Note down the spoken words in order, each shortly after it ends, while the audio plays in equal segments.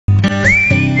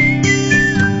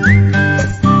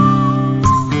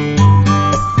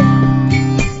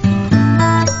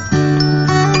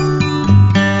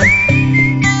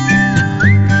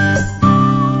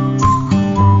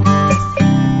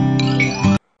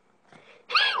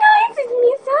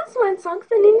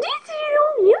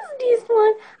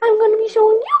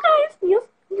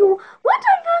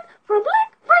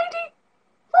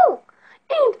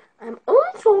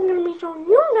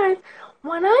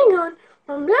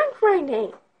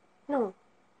Friday. No.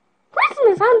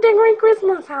 Christmas! I'll decorate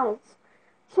Christmas house.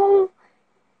 So,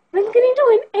 let's get into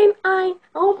it. And I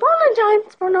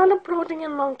apologize for not uploading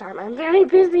in a long time. I'm very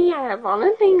busy. I have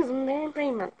other things and very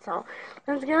famous. So,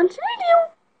 let's get on to the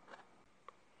video.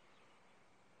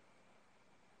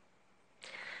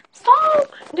 So,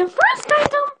 the first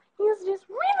item is this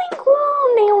really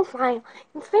cool nail file.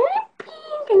 It's very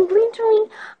pink and glittery.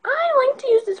 I like to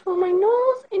use this for my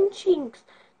nose and cheeks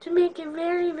to make it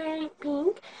very, very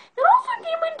pink. It also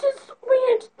came with this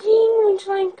weird thing which,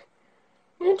 like,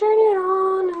 you turn it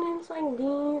on and it's like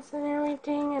this and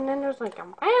everything, and then there's like a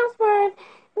password.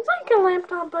 It's like a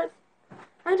laptop, but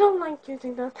I don't like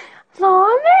using those. So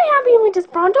I'm very happy with this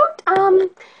product.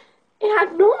 It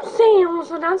had no sale,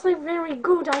 so that's like very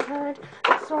good, I heard.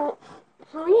 So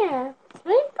yeah, it's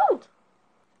very good.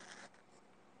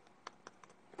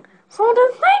 So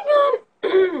the second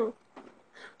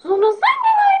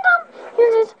item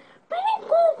is this really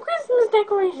cool Christmas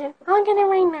decoration. I'll get it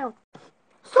right now.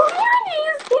 So here it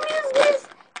is. It is this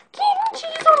king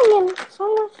cheese onion.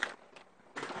 So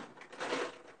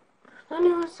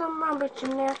there was some rubbish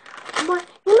in there, but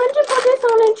you meant to put this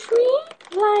on a tree,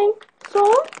 like so.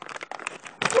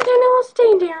 And then it will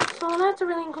stay there. So that's a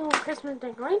really cool Christmas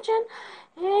decoration.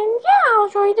 And yeah, I'll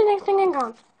show you the next thing I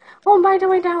got. Oh, by the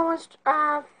way, that was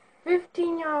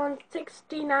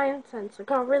 €15.69. I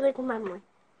got a really good memory.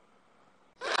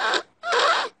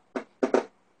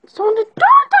 So the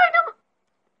third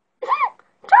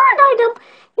item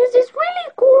is this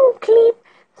really cool clip.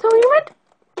 So you went.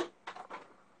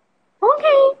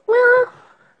 Okay, well,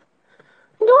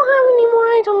 I don't have any more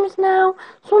items now,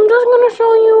 so I'm just going to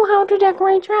show you how to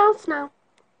decorate your house now.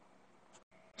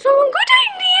 So a good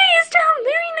idea is to have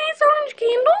very nice orange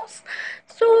candles.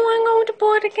 So I'm going to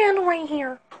put a candle right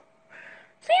here.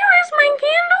 So here is my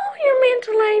candle. You're meant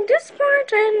to light this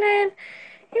part and then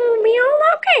it will be all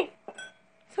okay.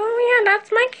 So yeah,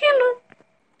 that's my candle.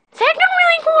 Second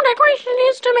really cool decoration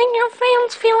is to make your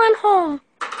fans feel at home.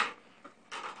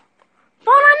 Put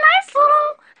a nice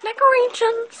little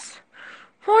decorations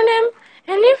for them,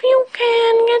 and if you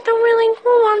can, get the really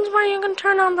cool ones where you can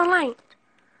turn on the light.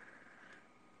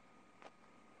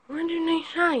 Where do they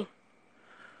shine?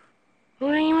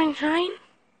 Do they even shine?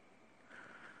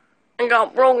 I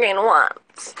got broken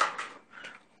ones.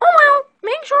 Oh well,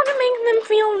 make sure to make them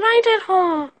feel right at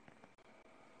home.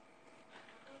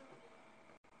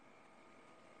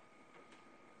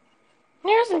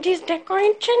 There's this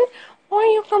decoration, or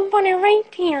you can put it right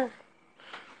here.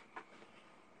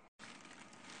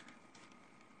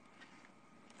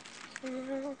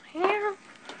 So here.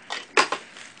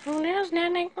 Oh, there's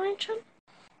that decoration.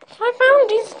 So I found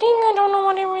this thing. I don't know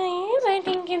what it really is. I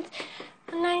think it's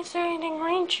a nicer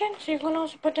decoration, so you can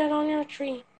also put that on your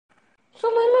tree.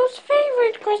 So my most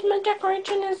favorite Christmas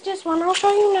decoration is this one. I'll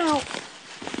show you now.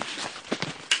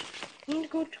 You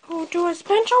need to go to a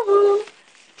special room.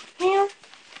 Here.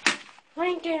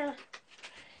 Right there.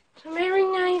 It's very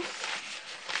nice.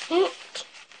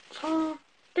 So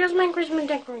there's my Christmas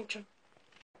decoration.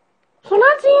 So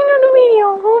that's the end of the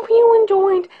video. Hope you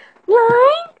enjoyed.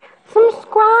 Like,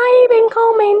 subscribe, and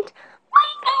comment.